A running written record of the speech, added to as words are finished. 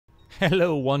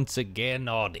Hello once again,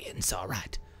 audience.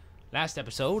 Alright. Last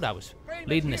episode, I was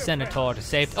leading the senator to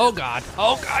safety. Oh god!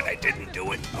 Oh god, I didn't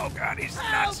do it! Oh god, he's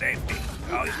not safety!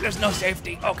 Oh, there's no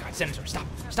safety! Oh god, senator, stop!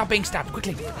 Stop being stabbed!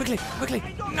 Quickly! Quickly! Quickly!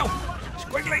 No!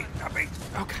 Quickly! Stop being...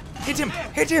 Oh god! Hit him!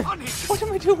 Hit him! What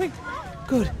am I doing?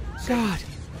 Good god!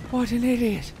 What an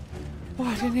idiot!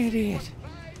 What an idiot!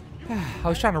 I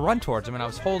was trying to run towards him, and I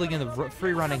was holding in the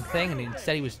free-running thing, and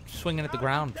instead he was swinging at the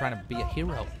ground trying to be a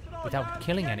hero. Without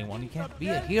killing anyone. You can't be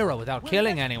a hero without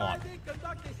killing anyone.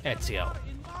 Ezio.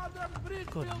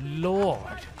 Good lord.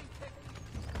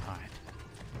 Alright.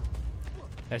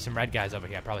 There's some red guys over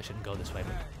here. I probably shouldn't go this way,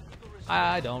 but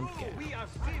I don't care.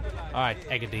 Alright,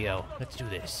 Egadio. Let's do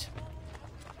this.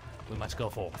 We must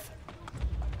go forth.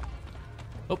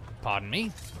 Oh, pardon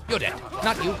me. You're dead.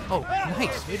 Not you. Oh,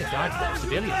 nice. Way to dodge that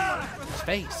civilian. His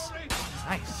face.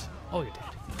 Nice. Oh, you're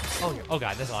dead. Oh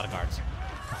god, there's a lot of guards.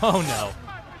 Oh no.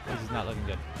 This is not looking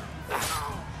good.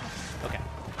 Okay.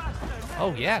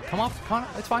 Oh yeah, come on,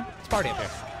 it's fine. It's party up here.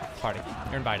 It's party.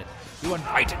 You're invited. You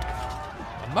invited.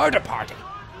 A murder party.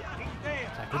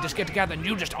 It's like we just get together and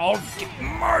you just all get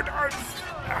murdered.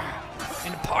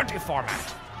 In a party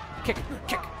format. Kick,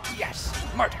 yes.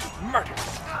 Murder,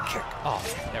 kick. Oh,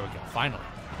 there we go, finally.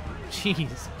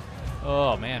 Jeez.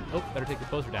 Oh man. Oh, better take the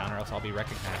poster down or else I'll be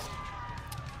recognized.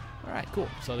 Alright, cool.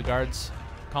 So the guards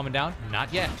calming down?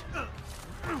 Not yet.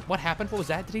 What happened? What was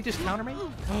that? Did he just counter me?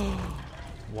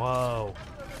 Whoa.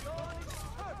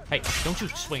 Hey, don't you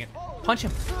swing it. Punch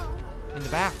him. In the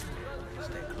back.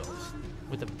 Stay close.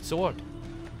 With the sword.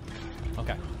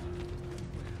 Okay.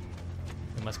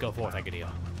 We must go forth, Egadio.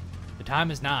 The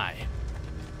time is nigh.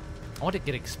 I want to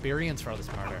get experience for all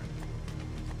this murder.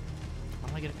 I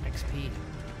want to get XP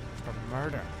for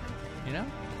murder. You know?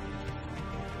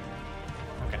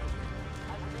 Okay.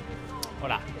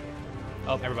 Hola.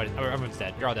 Oh, everyone's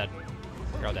dead. You're all dead.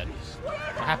 You're all dead. What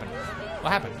happened?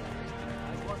 What happened?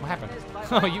 What happened?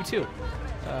 Oh, you too.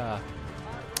 Alright.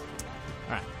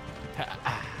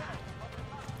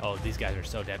 Oh, these guys are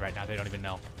so dead right now. They don't even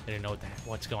know. They didn't know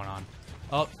what's going on.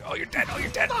 Oh, you're dead. Oh, you're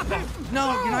dead.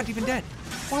 No, you're not even dead.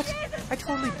 What? I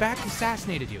totally back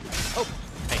assassinated you. Oh,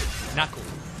 hey, not cool.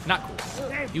 Not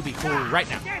cool. You be cool right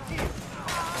now.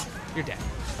 You're dead.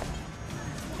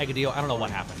 Egadio, I don't know what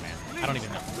happened, man. I don't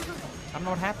even know. I don't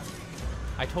know what happened.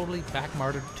 I totally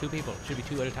back-murdered 2 people. Should be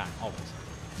 2 at a time, always.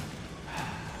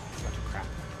 Bunch of crap.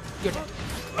 You're dead.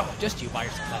 Oh, just you by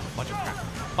yourself. That's a bunch of crap.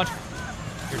 Bunch of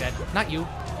crap. You're dead. Not you.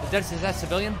 Is that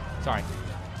civilian? Sorry.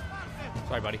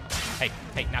 Sorry, buddy. Hey,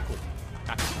 not cool.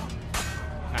 Not cool.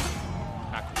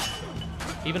 Not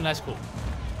cool. Even less cool.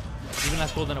 Even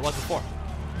less cool than it was before.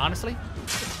 Honestly?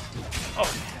 Oh,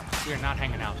 we are not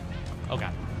hanging out. Oh,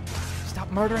 God.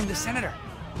 Stop murdering the senator.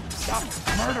 Stop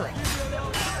murdering.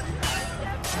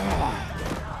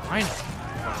 Finally.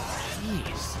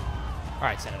 Jeez.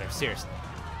 Alright, Senator, seriously.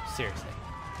 Seriously.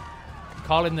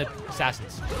 Call in the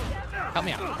assassins. Help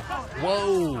me out.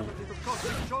 Whoa.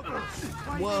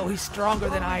 Whoa, he's stronger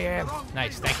than I am.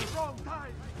 Nice, thank you.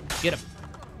 Get him.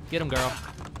 Get him, girl.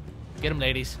 Get him,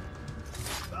 ladies.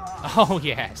 Oh,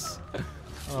 yes.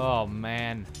 Oh,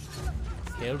 man.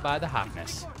 Killed by the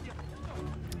hotness.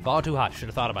 Far too hot. Should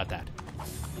have thought about that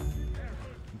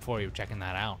before you were checking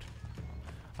that out.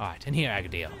 Alright, in here,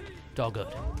 Egadio. It's all good.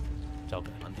 It's all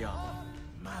good.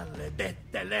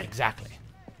 Exactly.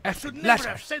 I should never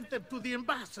have sent them to the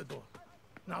ambassador.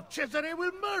 Now Cesare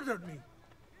will murder me.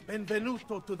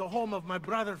 Benvenuto to the home of my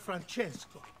brother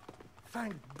Francesco.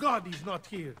 Thank God he's not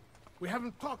here. We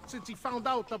haven't talked since he found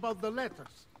out about the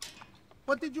letters.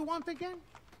 What did you want again?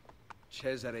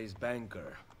 Cesare's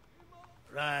banker.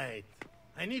 Right.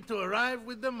 I need to arrive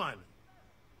with the money.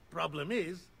 Problem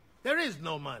is, there is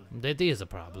no money. That is a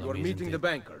problem. You're meeting the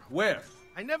banker. Where?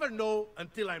 I never know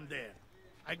until I'm there.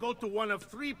 I go to one of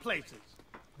 3 places.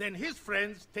 Then his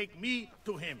friends take me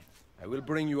to him. I will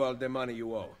bring you all the money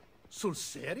you owe. Sul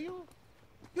serio?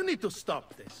 You need to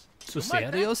stop this. So You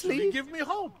might seriously? actually give me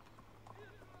hope.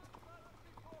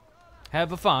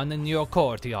 Have fun in your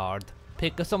courtyard.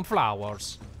 Pick some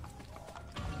flowers.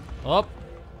 Oh,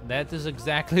 that is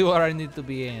exactly where I need to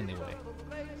be anyway.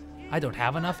 I don't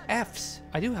have enough Fs.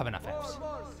 I do have enough Fs.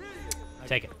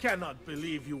 Take it. I cannot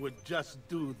believe you would just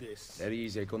do this. There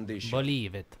is a condition.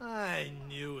 Believe it. I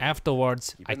knew it.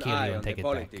 Afterwards, Keep I an kill eye you on and take the it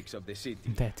back. politics of the city.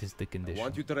 That is the I condition.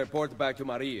 want you to report back to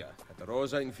Maria at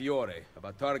Rosa and Fiore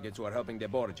about targets who are helping the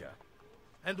Borgia.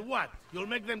 And what? You'll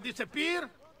make them disappear?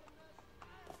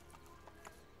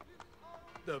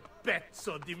 The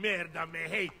pezzo di merda may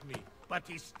hate me, but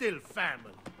he's still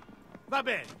family. Va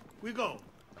bene, we go.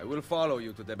 I will follow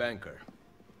you to the banker.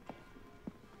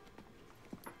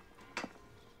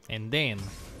 And then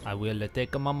I will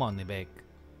take my money back.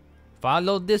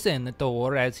 Follow the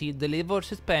senator as he delivers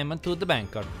his payment to the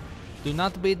banker. Do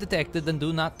not be detected and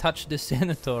do not touch the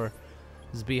senator's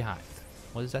behind.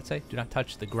 What does that say? Do not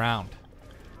touch the ground.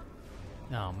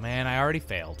 Oh man, I already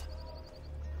failed.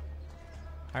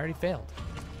 I already failed.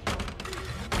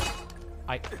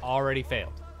 I already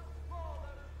failed.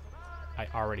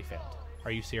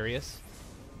 Are you serious?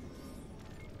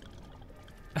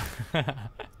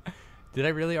 Did I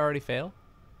really already fail?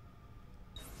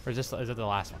 Or is it the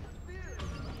last one?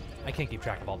 I can't keep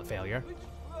track of all the failure.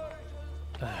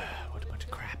 What a bunch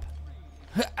of crap.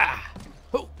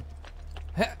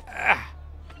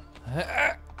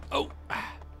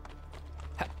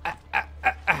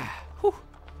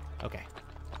 Okay.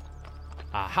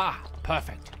 Aha!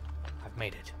 Perfect. I've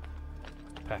made it.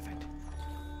 Perfect.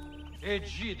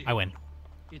 I win.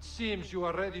 It seems you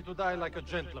are ready to die like a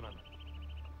gentleman.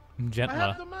 I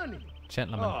have the money.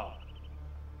 Gentleman. Oh,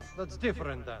 that's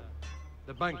different then.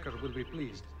 The banker will be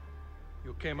pleased.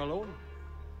 You came alone?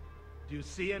 Do you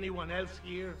see anyone else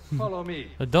here? Follow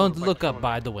me. Don't look up,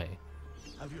 by the way.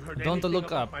 Have you heard Don't anything look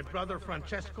about up. my brother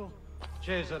Francesco?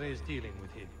 Cesare is dealing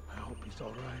with him. I hope he's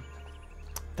all right.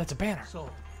 That's a banner. So,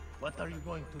 what are you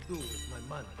going to do with my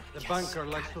money? The banker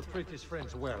likes to treat his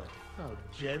friends well. How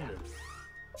generous.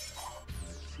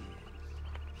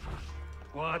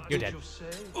 What You're did dead. you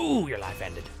say? Ooh, your life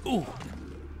ended. Ooh.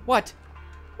 What?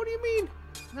 What do you mean?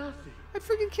 Nothing. I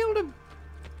freaking killed him.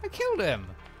 I killed him.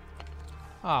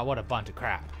 Ah, what a bunch of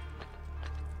crap.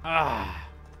 Ah.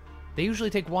 They usually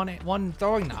take one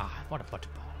throwing. Ah, what a bunch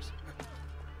of balls.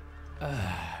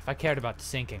 If I cared about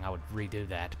sinking, I would redo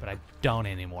that, but I don't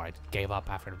anymore. I gave up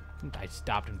after I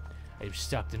stopped and I was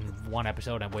stuck in one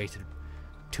episode and I wasted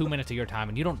 2 minutes of your time,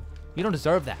 and you don't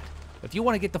deserve that. If you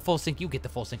want to get the full sync, you get the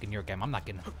full sync in your game. I'm not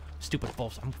getting a stupid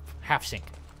full. I'm half sync.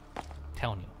 I'm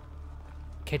telling you,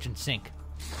 kitchen sink.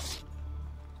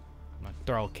 I'm gonna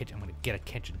throw a kitchen. I'm gonna get a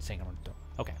kitchen sink. I'm gonna throw.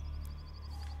 Okay.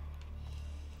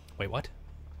 Wait, what?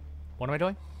 What am I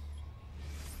doing?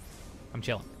 I'm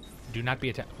chilling. Do not be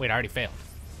attacked. Wait, I already failed.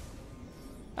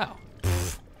 Oh,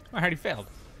 I already failed.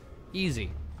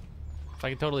 Easy. So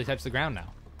I can totally touch the ground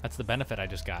now. That's the benefit I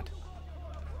just got.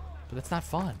 But that's not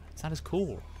fun. It's not as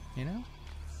cool, you know?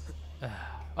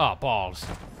 Oh, balls.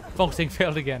 Funk sync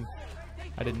failed again.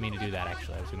 I didn't mean to do that,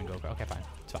 actually. I was going to go... Okay, fine.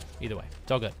 It's fine. Either way.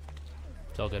 It's all good.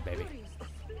 It's all good, baby.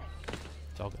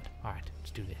 It's all good. All right,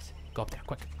 let's do this. Go up there.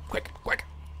 Quick. Quick. Quick.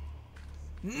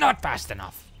 Not fast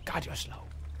enough. God, you're slow.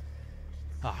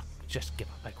 Ah, just give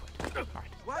up. I quit. All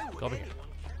right. Go over here.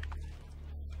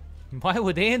 Why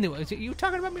would Andy... You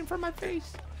talking about me in front of my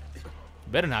face?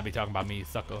 You better not be talking about me, you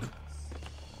sucko.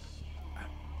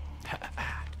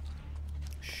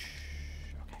 Shh.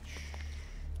 Okay. Shh.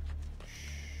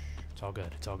 It's all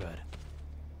good. It's all good.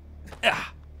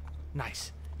 Ah!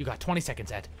 Nice. You got 20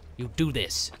 seconds, Ed. You do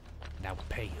this, and I will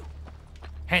pay you.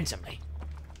 Handsomely.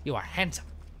 You are handsome.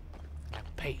 And I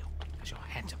will pay you, because you are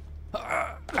handsome.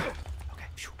 Okay.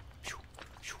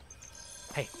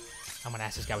 Hey, I'm gonna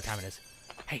ask this guy what time it is.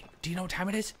 Hey, do you know what time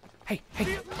it is? Hey.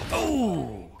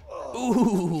 Ooh!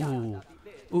 Ooh!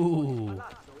 Ooh!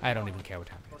 I don't even care what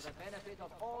time it is.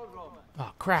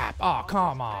 Oh, crap. Oh,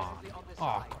 come on.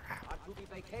 Oh, crap.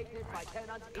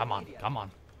 Come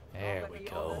on. There we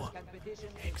go.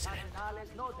 Excellent.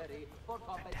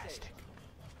 Fantastic.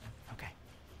 Okay.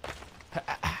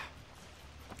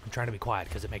 I'm trying to be quiet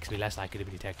because it makes me less likely to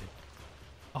be detected.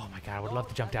 Oh my god, I would love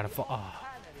to jump down and fall. Oh,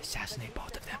 assassinate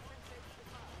both of them.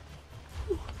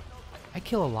 Whew. I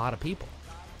kill a lot of people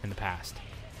in the past.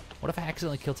 What if I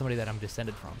accidentally killed somebody that I'm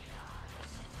descended from?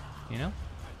 You know?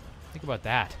 Think about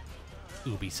that.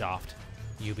 Ubisoft.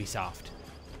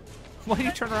 What did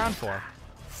you turn around for?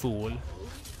 Fool.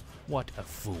 What a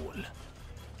fool.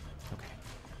 Okay.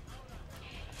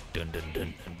 Dun dun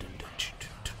dun dun dun dun.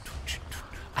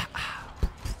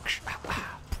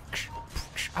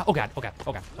 Oh god.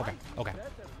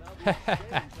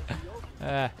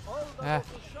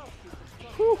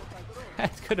 Whew.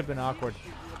 That could have been awkward.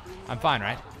 I'm fine,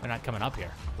 right? They're not coming up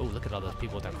here. Oh, look at all those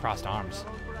people with their crossed arms.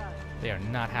 They are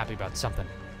not happy about something.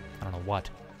 I don't know what.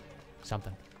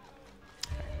 Something.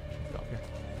 Okay. Go up here.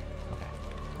 Okay.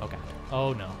 Oh god.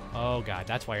 Oh no. Oh god.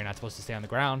 That's why you're not supposed to stay on the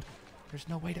ground. There's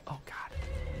no way to... Oh god.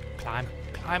 Climb.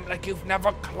 Climb like you've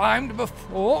never climbed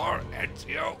before,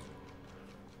 Ezio.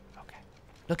 Okay.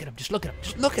 Look at him. Just look at him.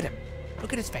 Just look at him.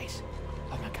 Look at his face.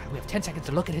 Oh my god. We have 10 seconds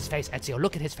to look at his face, Ezio.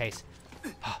 Look at his face.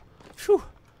 Oh. Phew.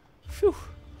 Phew.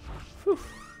 Whew.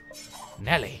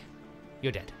 Nelly,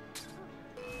 you're dead.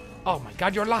 Oh my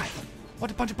god, you're alive. What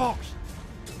a bunch of balls.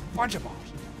 Bunch of balls.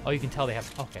 Oh, you can tell they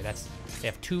have... Okay, that's... They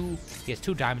have two... He has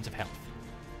 2 diamonds of health.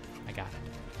 I got it.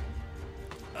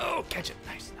 Oh, catch it.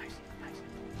 Nice, nice, nice.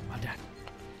 Well done.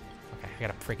 Okay, I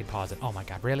gotta freaking pause it. Oh my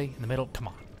god, really? In the middle? Come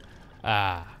on.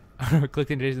 Click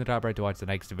the invitation in the top right to watch the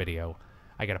next video.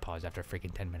 I gotta pause after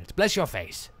freaking 10 minutes. Bless your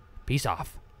face. Peace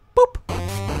off. Boop.